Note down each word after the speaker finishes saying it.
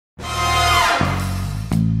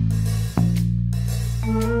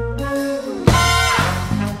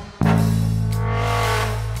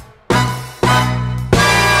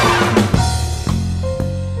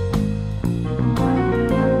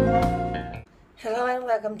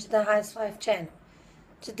welcome to the Housewife channel.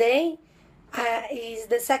 Today is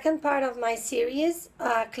the second part of my series,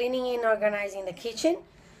 cleaning and organizing the kitchen.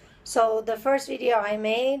 So the first video I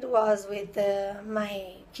made was with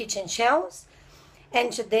my kitchen shelves,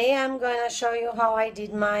 and today I'm going to show you how I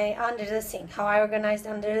did my under the sink, how I organized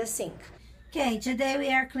under the sink. Okay, today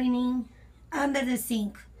we are cleaning under the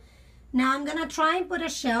sink. Now I'm going to try and put a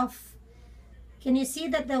shelf. Can you see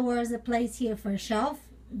that there was a place here for a shelf?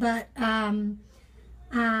 But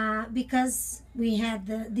because we had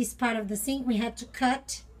this part of the sink, we had to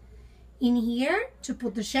cut in here to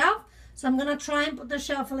put the shelf. So I'm gonna try and put the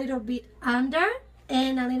shelf a little bit under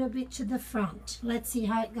and a little bit to the front. Let's see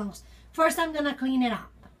how it goes. First, I'm gonna clean it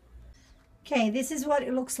up. Okay, this is what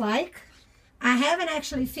it looks like. I haven't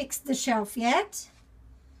actually fixed the shelf yet,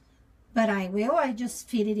 but I will. I just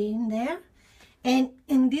fit it in there. And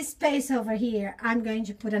in this space over here, I'm going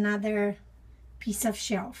to put another piece of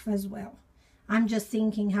shelf as well. I'm just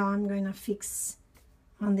thinking how I'm going to fix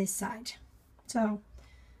on this side. So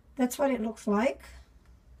that's what it looks like.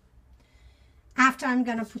 After, I'm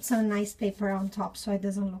going to put some nice paper on top so it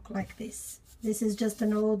doesn't look like this. This is just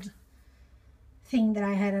an old thing that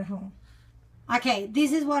I had at home. Okay,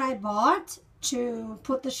 this is what I bought to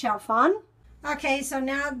put the shelf on. Okay, so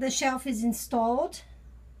now the shelf is installed.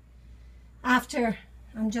 After,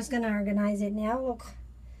 I'm just going to organize it now. Look,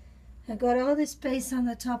 I got all this space on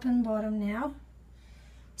the top and bottom now.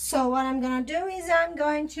 So what I'm going to do is I'm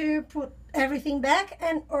going to put everything back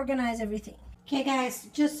and organize everything. Okay guys,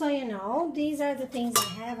 just so you know, these are the things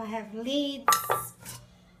I have. I have lids.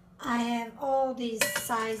 I have all these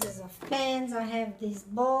sizes of pans. I have these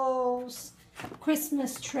bowls,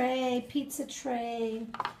 Christmas tray, pizza tray.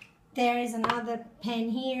 There is another pan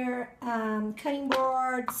here, cutting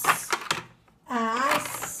boards,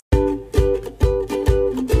 ice.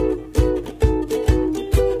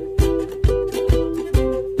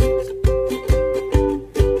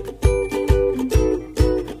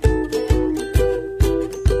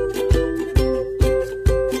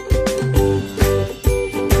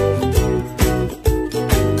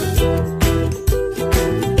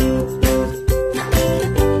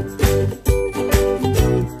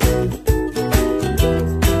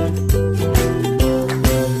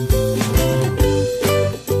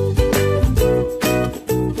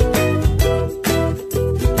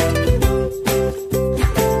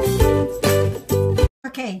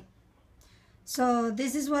 Okay, so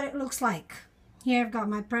this is what it looks like. Here I've got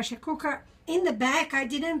my pressure cooker. In the back, I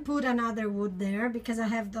didn't put another wood there because I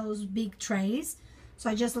have those big trays, so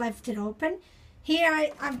I just left it open.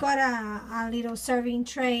 Here I've got a little serving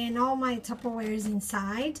tray and all my Tupperware is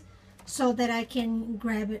inside so that I can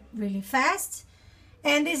grab it really fast.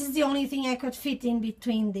 And this is the only thing I could fit in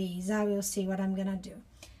between these. I will see what I'm gonna do.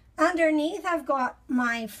 Underneath, I've got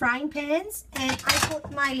my frying pans and I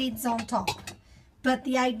put my lids on top. But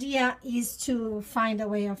the idea is to find a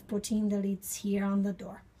way of putting the lids here on the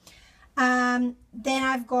door. Then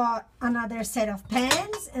I've got another set of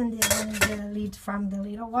pans, and this is the lid from the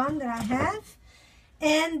little one that I have.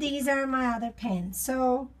 And these are my other pans.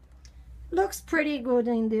 So looks pretty good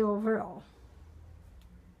in the overall.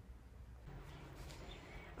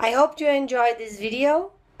 I hope you enjoyed this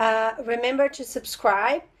video. Remember to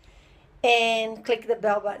subscribe and click the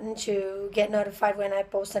bell button to get notified when I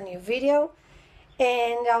post a new video.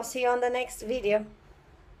 And I'll see you on the next video.